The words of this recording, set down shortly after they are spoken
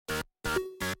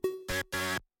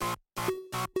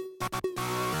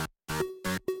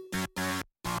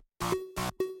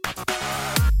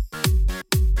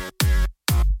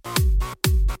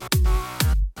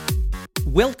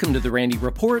Welcome to The Randy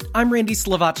Report. I'm Randy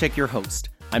Slovacek, your host.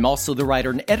 I'm also the writer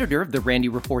and editor of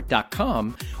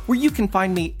TheRandyReport.com, where you can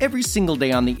find me every single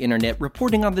day on the internet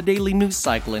reporting on the daily news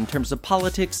cycle in terms of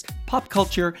politics, pop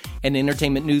culture, and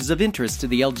entertainment news of interest to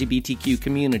the LGBTQ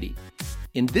community.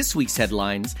 In this week's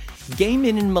headlines, gay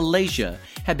men in Malaysia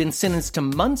have been sentenced to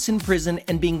months in prison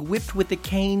and being whipped with a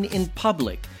cane in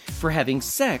public for having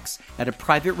sex at a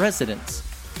private residence.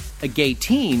 A gay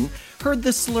teen heard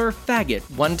the slur faggot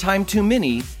one time too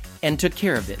many and took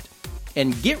care of it.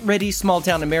 And get ready, small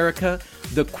town America,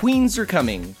 the queens are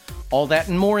coming. All that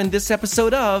and more in this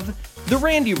episode of The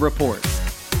Randy Report.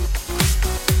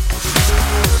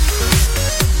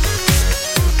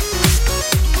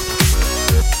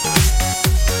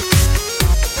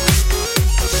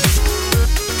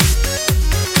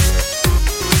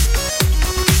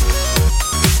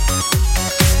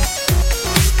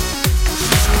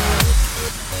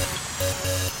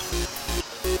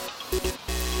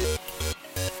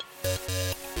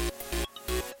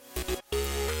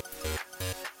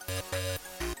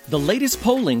 The latest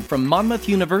polling from Monmouth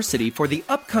University for the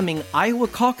upcoming Iowa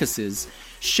caucuses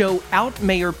show out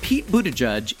Mayor Pete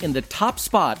Buttigieg in the top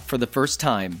spot for the first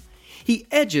time. He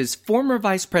edges former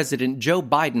Vice President Joe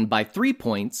Biden by 3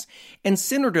 points and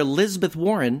Senator Elizabeth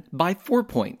Warren by 4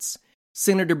 points.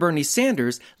 Senator Bernie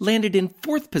Sanders landed in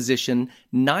fourth position,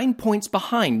 9 points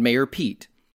behind Mayor Pete.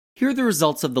 Here are the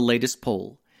results of the latest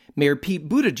poll. Mayor Pete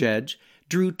Buttigieg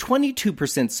drew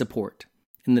 22% support.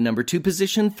 In the number 2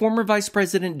 position, former Vice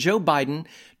President Joe Biden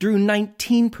drew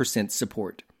 19%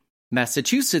 support.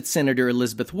 Massachusetts Senator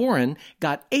Elizabeth Warren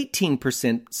got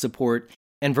 18% support,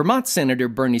 and Vermont Senator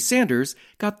Bernie Sanders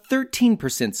got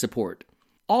 13% support.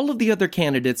 All of the other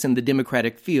candidates in the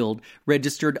Democratic field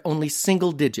registered only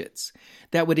single digits.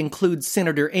 That would include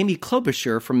Senator Amy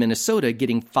Klobuchar from Minnesota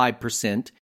getting 5%,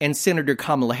 and Senator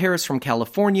Kamala Harris from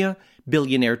California,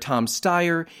 billionaire Tom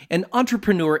Steyer, and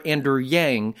entrepreneur Andrew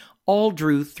Yang all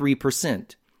drew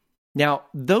 3%. Now,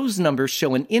 those numbers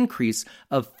show an increase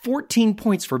of 14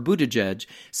 points for Buttigieg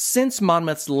since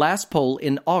Monmouth's last poll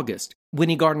in August, when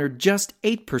he garnered just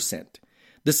 8%.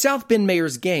 The South Bend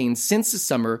mayor's gains since the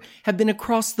summer have been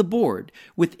across the board,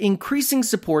 with increasing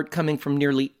support coming from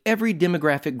nearly every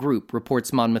demographic group,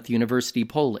 reports Monmouth University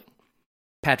polling.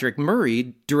 Patrick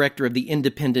Murray, director of the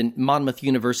independent Monmouth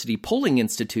University Polling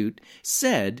Institute,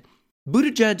 said,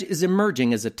 Buttigieg is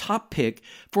emerging as a top pick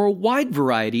for a wide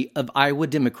variety of Iowa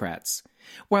Democrats.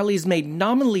 While he's made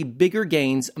nominally bigger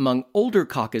gains among older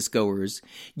caucus goers,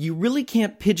 you really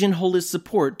can't pigeonhole his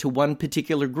support to one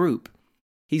particular group.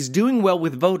 He's doing well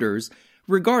with voters,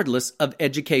 regardless of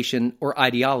education or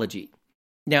ideology.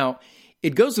 Now,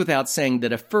 it goes without saying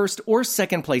that a first or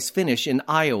second place finish in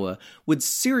Iowa would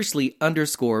seriously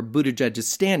underscore Buttigieg's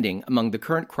standing among the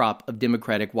current crop of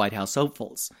Democratic White House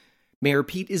hopefuls. Mayor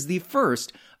Pete is the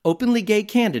first openly gay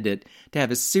candidate to have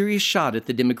a serious shot at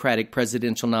the Democratic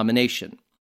presidential nomination.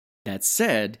 That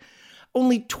said,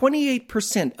 only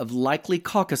 28% of likely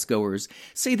caucus goers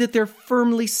say that they're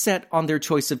firmly set on their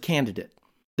choice of candidate.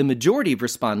 The majority of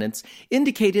respondents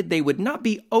indicated they would not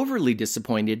be overly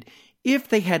disappointed if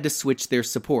they had to switch their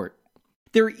support.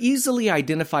 There are easily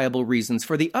identifiable reasons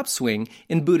for the upswing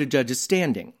in Buttigieg's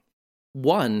standing.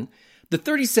 1. The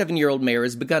 37-year-old mayor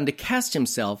has begun to cast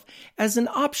himself as an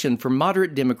option for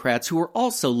moderate Democrats who are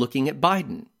also looking at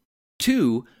Biden.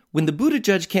 2. When the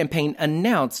Buttigieg campaign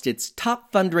announced its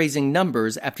top fundraising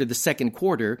numbers after the second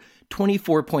quarter,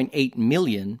 $24.8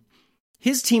 million,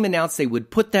 his team announced they would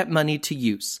put that money to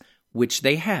use, which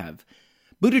they have.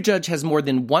 Buttigieg has more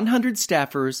than 100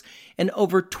 staffers and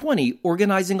over 20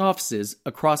 organizing offices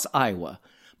across Iowa,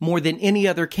 more than any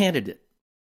other candidate.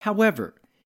 However,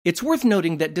 it's worth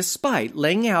noting that despite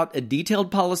laying out a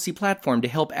detailed policy platform to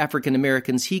help African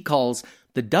Americans he calls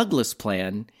the Douglas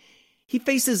Plan, he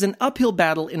faces an uphill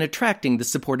battle in attracting the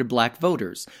support of black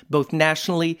voters, both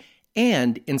nationally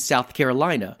and in South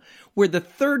Carolina, where the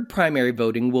third primary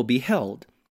voting will be held.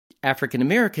 African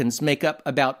Americans make up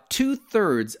about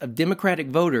 2/3 of Democratic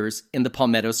voters in the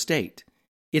Palmetto State.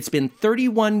 It's been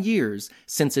 31 years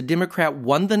since a Democrat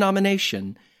won the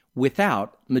nomination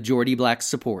without majority black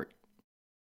support.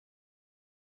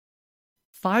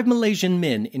 5 Malaysian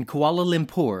men in Kuala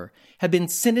Lumpur have been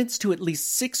sentenced to at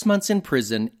least 6 months in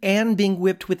prison and being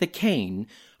whipped with a cane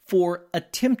for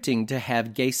attempting to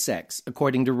have gay sex,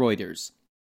 according to Reuters.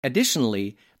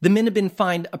 Additionally, the men have been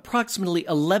fined approximately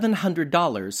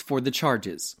 $1,100 for the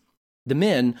charges. The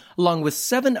men, along with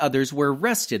 7 others, were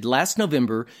arrested last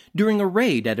November during a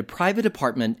raid at a private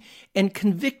apartment and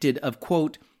convicted of,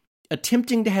 quote,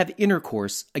 attempting to have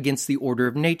intercourse against the order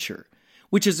of nature,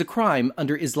 which is a crime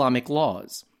under Islamic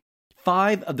laws.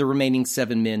 5 of the remaining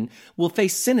 7 men will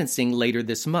face sentencing later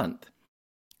this month.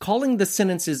 Calling the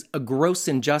sentences a gross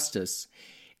injustice,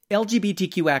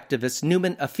 LGBTQ activist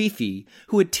Numan Afifi,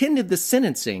 who attended the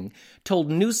sentencing, told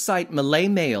news site Malay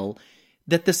Mail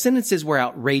that the sentences were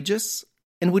outrageous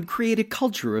and would create a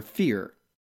culture of fear.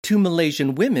 2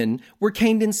 Malaysian women were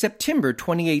caned in September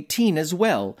 2018 as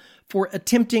well for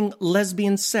attempting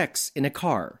lesbian sex in a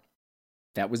car.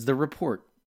 That was the report.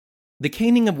 The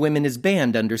caning of women is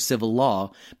banned under civil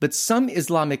law, but some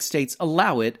Islamic states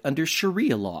allow it under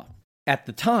Sharia law. At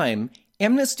the time,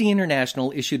 Amnesty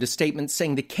International issued a statement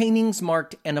saying the canings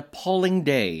marked an appalling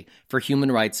day for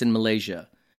human rights in Malaysia.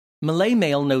 Malay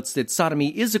Mail notes that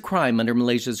sodomy is a crime under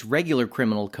Malaysia's regular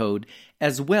criminal code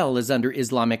as well as under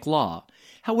Islamic law.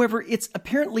 However, it's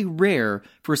apparently rare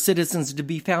for citizens to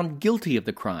be found guilty of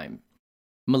the crime.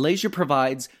 Malaysia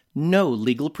provides no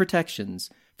legal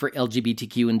protections for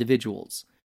LGBTQ individuals.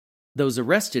 Those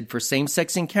arrested for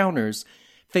same-sex encounters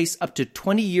face up to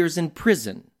 20 years in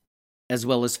prison, as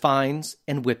well as fines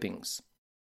and whippings.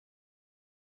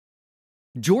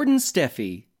 Jordan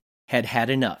Steffi had had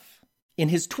enough. In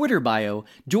his Twitter bio,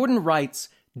 Jordan writes,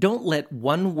 "Don't let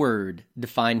one word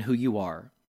define who you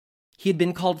are." He had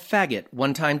been called faggot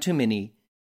one time too many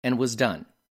and was done.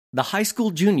 The high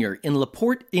school junior in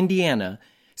LaPorte, Indiana,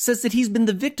 says that he's been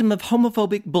the victim of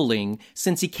homophobic bullying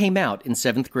since he came out in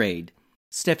 7th grade.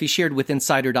 Steffi shared with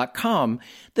Insider.com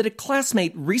that a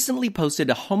classmate recently posted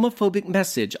a homophobic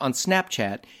message on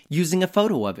Snapchat using a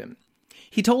photo of him.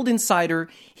 He told Insider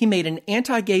he made an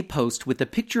anti-gay post with a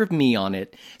picture of me on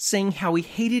it, saying how he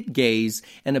hated gays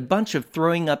and a bunch of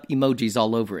throwing up emojis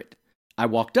all over it. I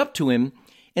walked up to him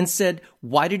and said,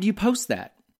 "Why did you post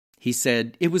that?" He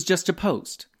said, "It was just a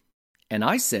post." And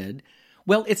I said,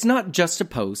 "Well, it's not just a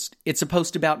post, it's a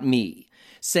post about me,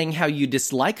 saying how you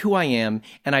dislike who I am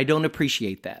and I don't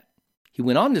appreciate that." He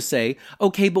went on to say,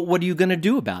 "Okay, but what are you going to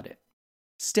do about it?"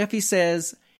 Steffi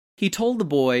says, he told the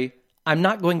boy, "I'm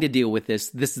not going to deal with this.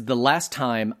 This is the last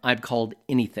time I've called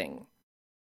anything."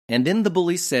 And then the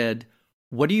bully said,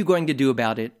 "What are you going to do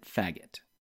about it, faggot?"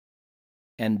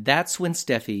 And that's when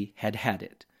Steffi had had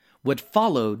it. What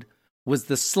followed was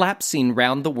the slap scene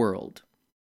round the world.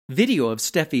 Video of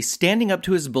Steffi standing up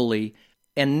to his bully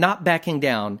and not backing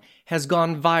down has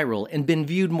gone viral and been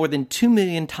viewed more than 2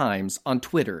 million times on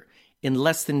Twitter in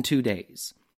less than 2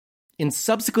 days. In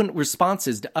subsequent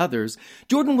responses to others,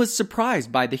 Jordan was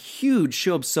surprised by the huge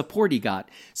show of support he got,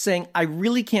 saying, "I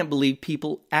really can't believe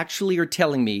people actually are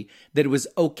telling me that it was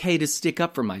okay to stick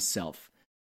up for myself.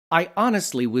 I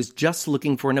honestly was just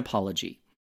looking for an apology."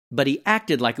 But he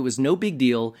acted like it was no big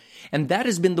deal, and that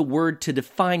has been the word to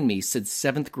define me since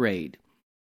 7th grade.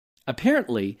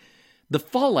 Apparently, the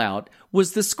fallout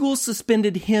was the school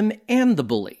suspended him and the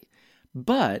bully,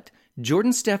 but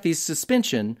Jordan Steffi's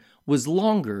suspension was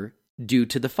longer due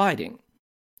to the fighting.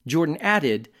 Jordan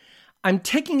added, "I'm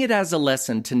taking it as a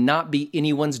lesson to not be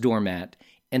anyone's doormat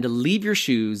and to leave your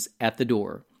shoes at the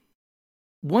door."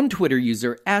 One Twitter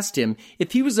user asked him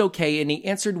if he was okay, and he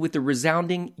answered with a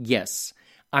resounding yes.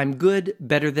 "I'm good,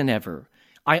 better than ever.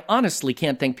 I honestly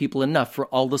can't thank people enough for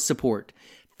all the support.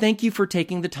 Thank you for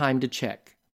taking the time to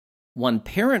check." One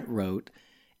parent wrote,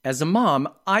 "As a mom,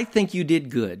 I think you did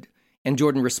good." And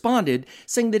Jordan responded,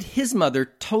 saying that his mother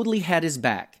totally had his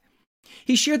back.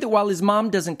 He shared that while his mom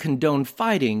doesn't condone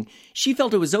fighting, she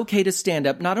felt it was okay to stand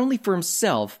up not only for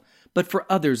himself, but for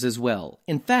others as well.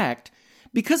 In fact,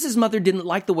 because his mother didn't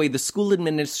like the way the school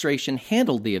administration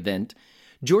handled the event,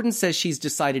 Jordan says she's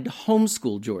decided to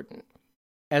homeschool Jordan.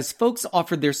 As folks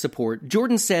offered their support,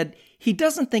 Jordan said he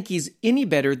doesn't think he's any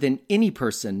better than any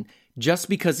person just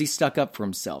because he stuck up for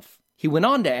himself. He went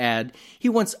on to add he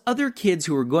wants other kids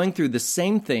who are going through the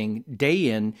same thing day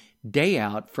in, day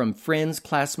out, from friends,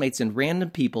 classmates, and random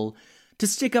people, to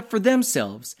stick up for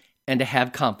themselves and to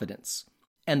have confidence.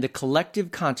 And the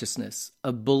collective consciousness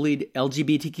of bullied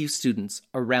LGBTQ students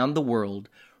around the world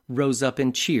rose up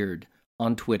and cheered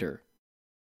on Twitter.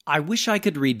 I wish I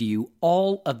could read to you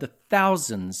all of the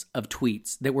thousands of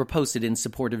tweets that were posted in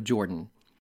support of Jordan.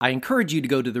 I encourage you to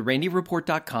go to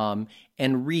therandyreport.com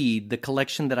and read the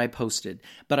collection that I posted.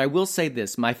 But I will say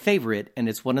this, my favorite, and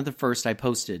it's one of the first I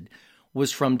posted,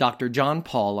 was from Dr. John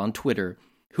Paul on Twitter,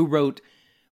 who wrote,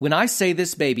 "When I say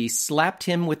this baby slapped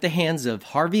him with the hands of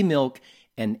Harvey Milk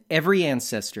and every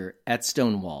ancestor at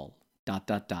Stonewall, ...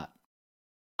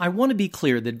 I want to be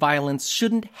clear that violence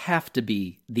shouldn't have to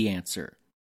be the answer.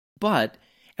 But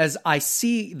as I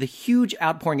see the huge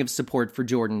outpouring of support for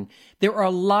Jordan, there are a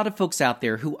lot of folks out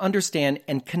there who understand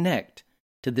and connect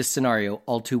to this scenario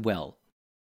all too well.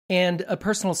 And a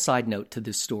personal side note to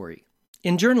this story.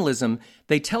 In journalism,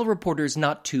 they tell reporters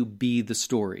not to be the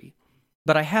story.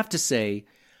 But I have to say,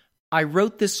 I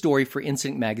wrote this story for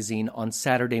Instinct Magazine on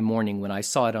Saturday morning when I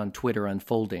saw it on Twitter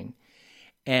unfolding,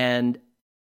 and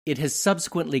it has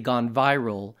subsequently gone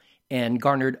viral and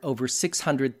garnered over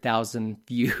 600,000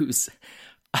 views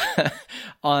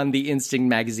on the Instinct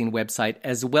Magazine website,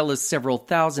 as well as several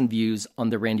thousand views on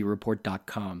the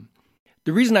RandyReport.com.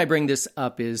 The reason I bring this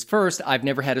up is, first, I've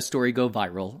never had a story go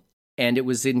viral, and it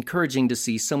was encouraging to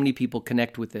see so many people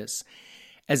connect with this.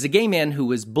 As a gay man who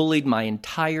was bullied my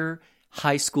entire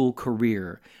high school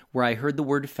career, where I heard the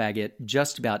word faggot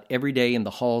just about every day in the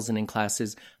halls and in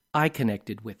classes, I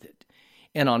connected with it.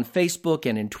 And on Facebook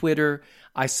and in Twitter,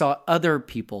 I saw other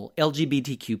people,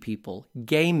 LGBTQ people,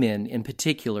 gay men in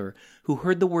particular, who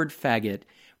heard the word faggot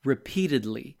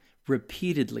repeatedly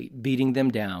beating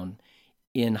them down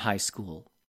in high school.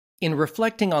 In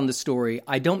reflecting on the story,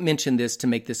 I don't mention this to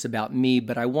make this about me,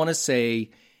 but I want to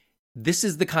say this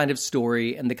is the kind of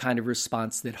story and the kind of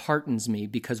response that heartens me,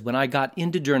 because when I got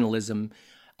into journalism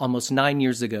almost 9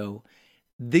 years ago,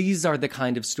 these are the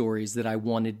kind of stories that I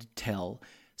wanted to tell.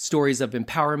 Stories of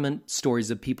empowerment, stories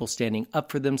of people standing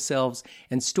up for themselves,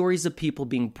 and stories of people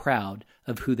being proud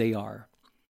of who they are.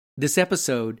 This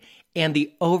episode and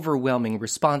the overwhelming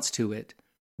response to it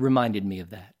reminded me of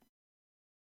that.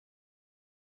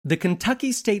 The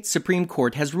Kentucky State Supreme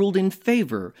Court has ruled in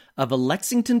favor of a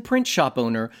Lexington print shop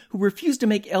owner who refused to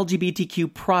make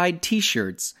LGBTQ pride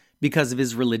t-shirts because of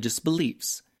his religious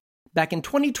beliefs. Back in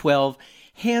 2012,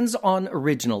 Hands On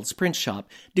Originals print shop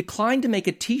declined to make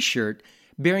a t-shirt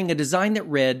bearing a design that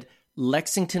read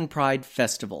Lexington Pride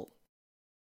Festival.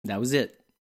 That was it.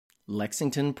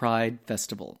 Lexington Pride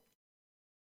Festival.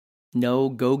 No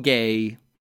go gay.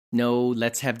 No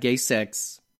let's have gay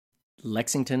sex.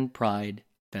 Lexington Pride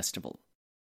Festival.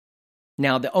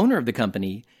 Now, the owner of the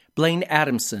company, Blaine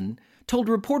Adamson, told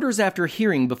reporters after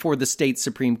hearing before the state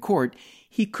Supreme Court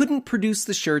he couldn't produce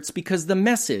the shirts because the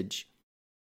message,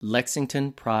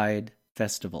 Lexington Pride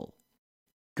Festival,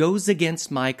 goes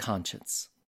against my conscience.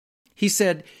 He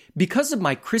said, because of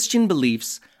my Christian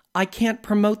beliefs, I can't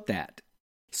promote that.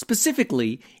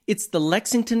 Specifically, it's the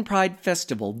Lexington Pride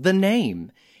Festival, the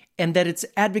name, and that it's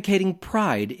advocating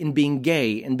pride in being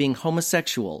gay and being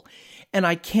homosexual, and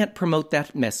I can't promote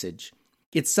that message.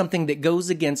 It's something that goes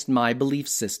against my belief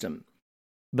system.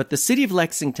 But the City of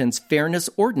Lexington's Fairness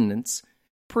Ordinance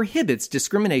prohibits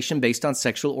discrimination based on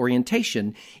sexual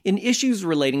orientation in issues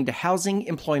relating to housing,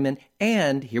 employment,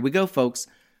 and, here we go, folks,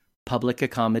 public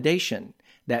accommodation.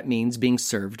 That means being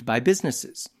served by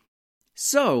businesses.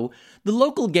 So, the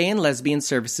local Gay and Lesbian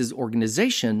Services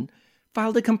Organization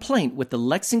filed a complaint with the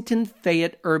Lexington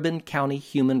Fayette Urban County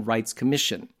Human Rights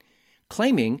Commission,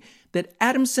 claiming that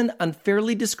Adamson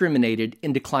unfairly discriminated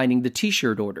in declining the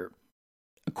t-shirt order.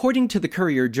 According to the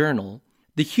Courier-Journal,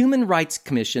 the Human Rights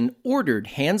Commission ordered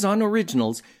Hands On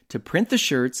Originals to print the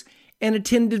shirts and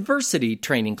attend diversity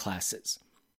training classes.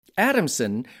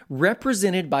 Adamson,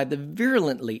 represented by the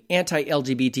virulently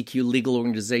anti-LGBTQ legal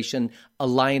organization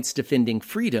Alliance Defending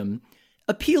Freedom,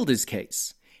 appealed his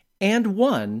case and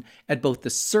won at both the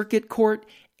circuit court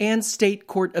and state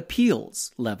court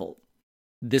appeals level.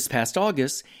 This past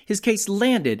August, his case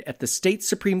landed at the state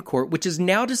Supreme Court, which is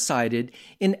now decided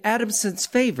in Adamson's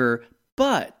favor,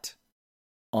 but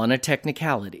on a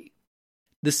technicality.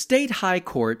 The state high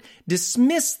court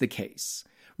dismissed the case,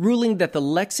 ruling that the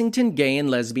Lexington Gay and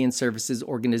Lesbian Services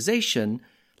Organization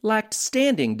lacked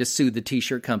standing to sue the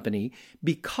t-shirt company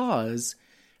because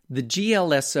the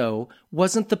GLSO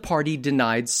wasn't the party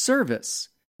denied service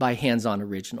by Hands On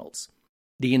Originals.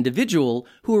 The individual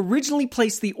who originally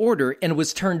placed the order and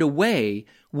was turned away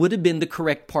would have been the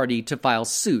correct party to file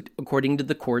suit, according to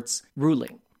the court's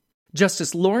ruling.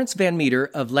 Justice Lawrence Van Meter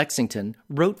of Lexington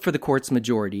wrote for the court's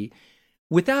majority,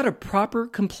 without a proper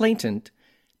complainant,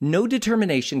 no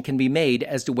determination can be made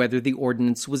as to whether the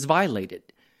ordinance was violated.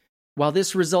 While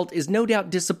this result is no doubt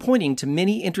disappointing to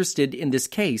many interested in this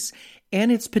case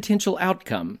and its potential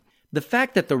outcome, the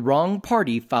fact that the wrong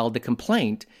party filed the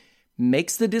complaint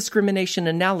makes the discrimination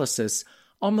analysis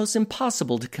almost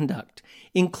impossible to conduct,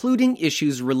 including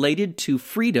issues related to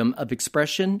freedom of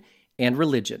expression and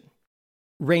religion.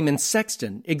 Raymond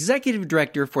Sexton, executive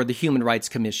director for the Human Rights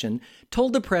Commission,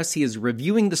 told the press he is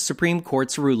reviewing the Supreme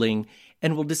Court's ruling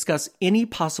and will discuss any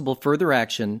possible further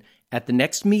action at the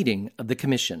next meeting of the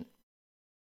commission.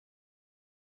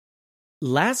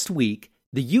 Last week,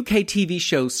 the UK TV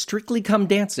show Strictly Come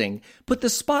Dancing put the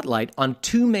spotlight on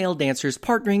two male dancers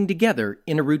partnering together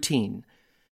in a routine.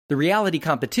 The reality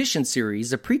competition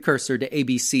series, a precursor to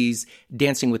ABC's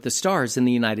Dancing with the Stars in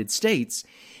the United States,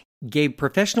 gave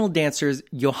professional dancers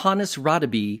Johannes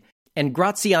Radeby and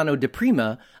Graziano De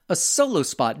Prima a solo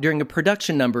spot during a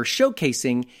production number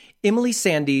showcasing Emily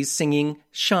Sandys singing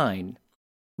Shine.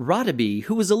 Roteby,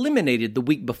 who was eliminated the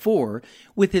week before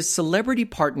with his celebrity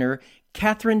partner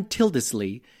Catherine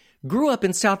Tildesley, grew up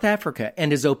in South Africa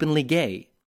and is openly gay.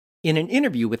 In an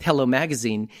interview with Hello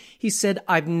Magazine, he said,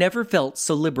 "I've never felt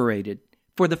so liberated.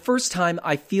 For the first time,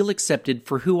 I feel accepted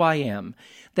for who I am.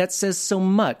 That says so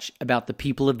much about the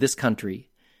people of this country.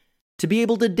 To be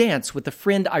able to dance with a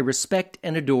friend I respect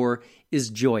and adore is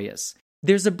joyous.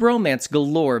 There's a bromance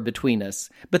galore between us,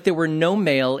 but there were no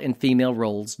male and female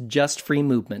roles, just free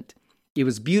movement. It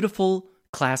was beautiful,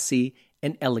 classy,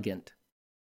 and elegant."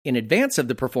 In advance of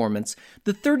the performance,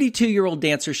 the 32-year-old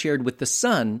dancer shared with The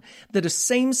Sun that a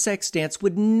same-sex dance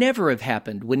would never have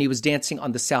happened when he was dancing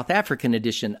on the South African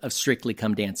edition of Strictly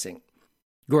Come Dancing.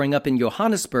 Growing up in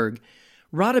Johannesburg,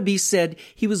 Roteby said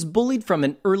he was bullied from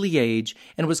an early age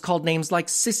and was called names like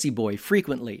Sissy Boy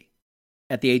frequently.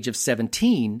 At the age of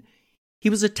 17, he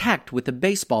was attacked with a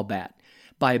baseball bat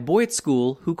by a boy at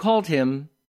school who called him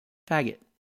faggot.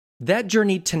 That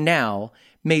journey to now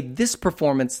made this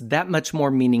performance that much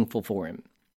more meaningful for him.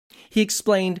 He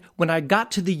explained, "When I got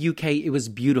to the UK, it was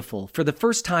beautiful. For the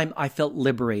first time, I felt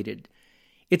liberated.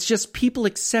 It's just people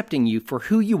accepting you for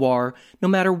who you are, no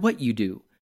matter what you do.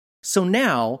 So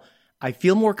now, I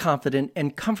feel more confident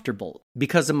and comfortable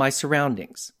because of my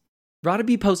surroundings."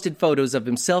 Roteby posted photos of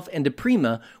himself and De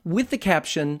Prima with the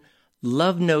caption,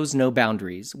 "Love knows no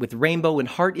boundaries," with rainbow and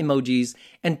heart emojis,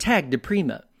 and tagged De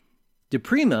Prima. De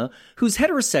Prima, who's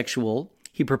heterosexual,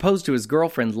 he proposed to his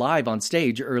girlfriend live on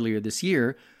stage earlier this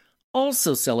year,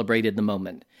 also celebrated the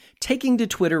moment, taking to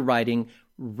Twitter writing,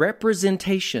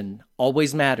 "Representation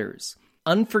always matters.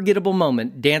 Unforgettable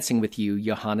moment dancing with you,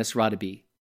 Johannes Roteby."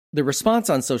 The response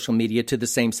on social media to the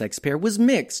same-sex pair was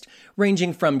mixed,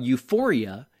 ranging from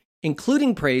euphoria,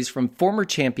 including praise from former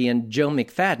champion Joe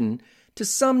McFadden, to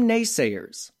some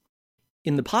naysayers.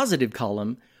 In the positive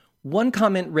column, one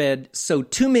comment read, "So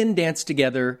two men danced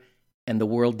together and the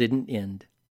world didn't end.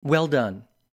 Well done."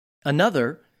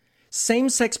 Another,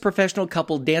 "Same-sex professional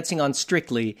couple dancing on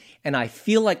Strictly, and I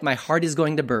feel like my heart is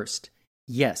going to burst.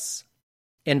 Yes."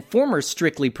 And former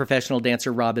Strictly professional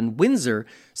dancer Robin Windsor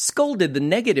scolded the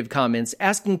negative comments,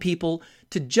 asking people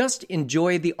to just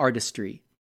enjoy the artistry.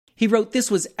 He wrote, "This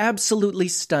was absolutely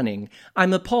stunning.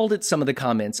 I'm appalled at some of the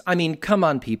comments. I mean, come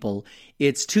on, people.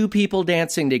 It's two people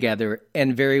dancing together,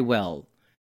 and very well.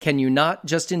 Can you not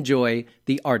just enjoy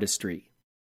the artistry?"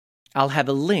 I'll have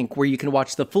a link where you can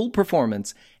watch the full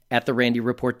performance at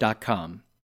therandyreport.com.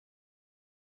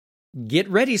 Get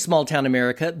ready, small-town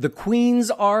America. The Queens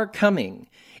are coming.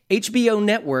 HBO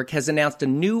Network has announced a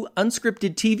new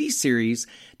unscripted TV series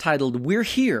titled We're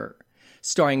Here,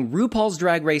 starring RuPaul's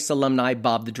Drag Race alumni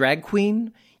Bob the Drag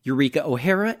Queen, Eureka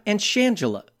O'Hara, and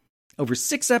Shangela. Over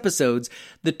 6 episodes,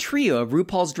 the trio of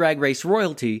RuPaul's Drag Race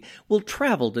royalty will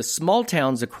travel to small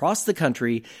towns across the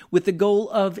country with the goal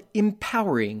of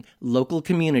empowering local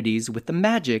communities with the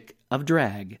magic of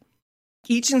drag.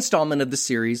 Each installment of the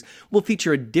series will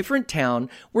feature a different town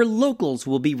where locals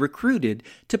will be recruited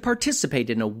to participate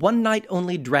in a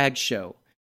one-night-only drag show.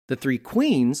 The 3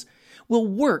 queens will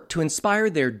work to inspire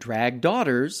their drag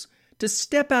daughters to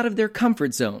step out of their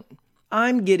comfort zone.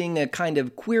 I'm getting a kind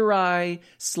of Queer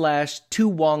Eye/Tu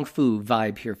Wong Fu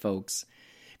vibe here, folks.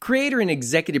 Creator and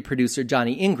executive producer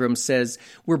Johnny Ingram says,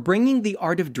 "We're bringing the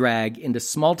art of drag into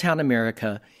small-town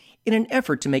America in an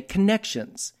effort to make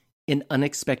connections in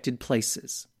unexpected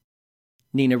places."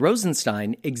 Nina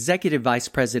Rosenstein, executive vice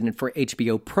president for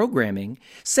HBO programming,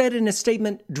 said in a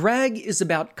statement, "Drag is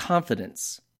about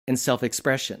confidence and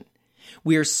self-expression.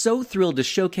 We are so thrilled to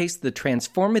showcase the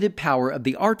transformative power of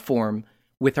the art form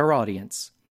with our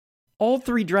audience." All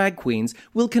 3 drag queens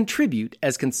will contribute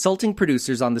as consulting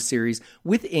producers on the series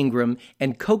with Ingram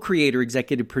and co-creator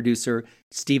executive producer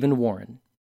Stephen Warren.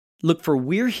 Look for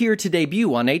We're Here to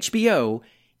debut on HBO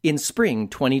in spring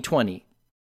 2020.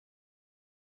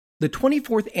 The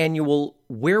 24th annual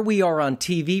Where We Are on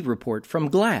TV report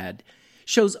from GLAAD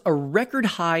shows a record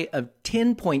high of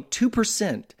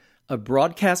 10.2% of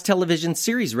broadcast television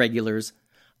series regulars,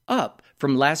 up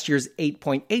from last year's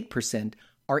 8.8%,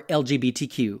 are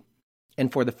LGBTQ.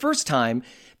 And for the first time,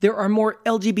 there are more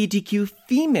LGBTQ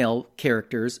female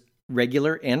characters,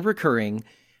 regular and recurring,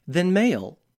 than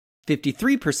male.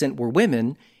 53% were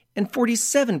women, and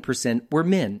 47% were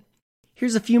men.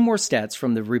 Here's a few more stats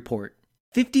from the report.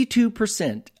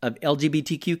 52% of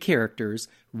LGBTQ characters,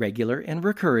 regular and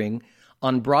recurring,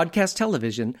 on broadcast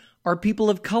television are people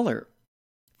of color.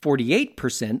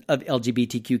 48% of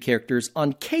LGBTQ characters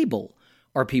on cable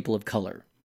are people of color.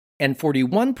 and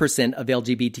 41% of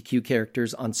LGBTQ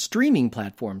characters on streaming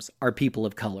platforms are people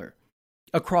of color.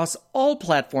 Across all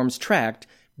platforms tracked,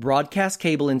 broadcast,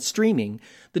 cable, and streaming,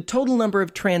 the total number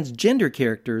of transgender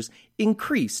characters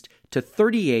increased to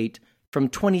 38 from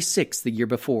 26 the year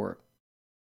before.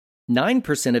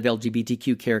 9% of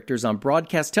LGBTQ characters on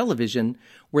broadcast television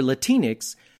were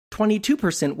Latinx,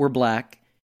 22% were Black,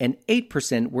 and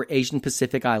 8% were Asian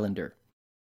Pacific Islander.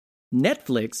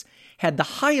 Netflix had the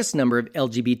highest number of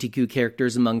LGBTQ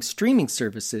characters among streaming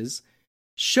services.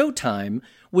 Showtime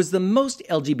was the most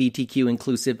LGBTQ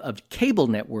inclusive of cable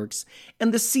networks,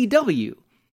 and the CW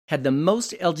had the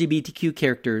most LGBTQ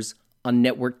characters on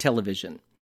network television.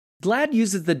 GLAAD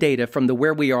uses the data from the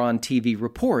Where We Are on TV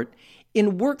report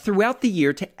in work throughout the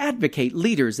year to advocate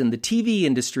leaders in the TV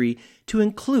industry to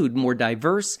include more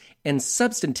diverse and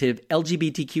substantive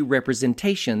LGBTQ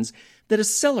representations that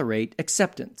accelerate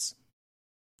acceptance.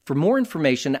 For more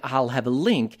information, I'll have a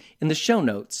link in the show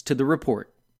notes to the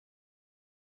report.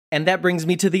 And that brings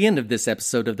me to the end of this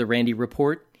episode of the Randy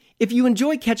Report. If you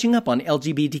enjoy catching up on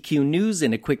LGBTQ news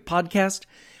in a quick podcast,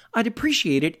 I'd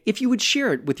appreciate it if you would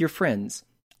share it with your friends.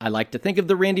 I like to think of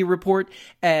the Randy Report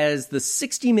as the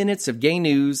 60 minutes of gay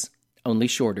news, only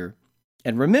shorter.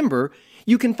 And remember,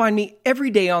 you can find me every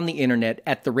day on the internet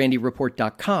at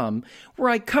therandyreport.com, where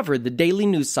I cover the daily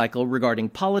news cycle regarding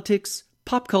politics,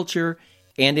 pop culture,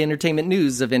 and entertainment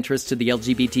news of interest to the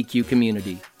LGBTQ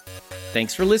community.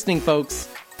 Thanks for listening, folks.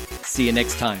 See you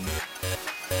next time.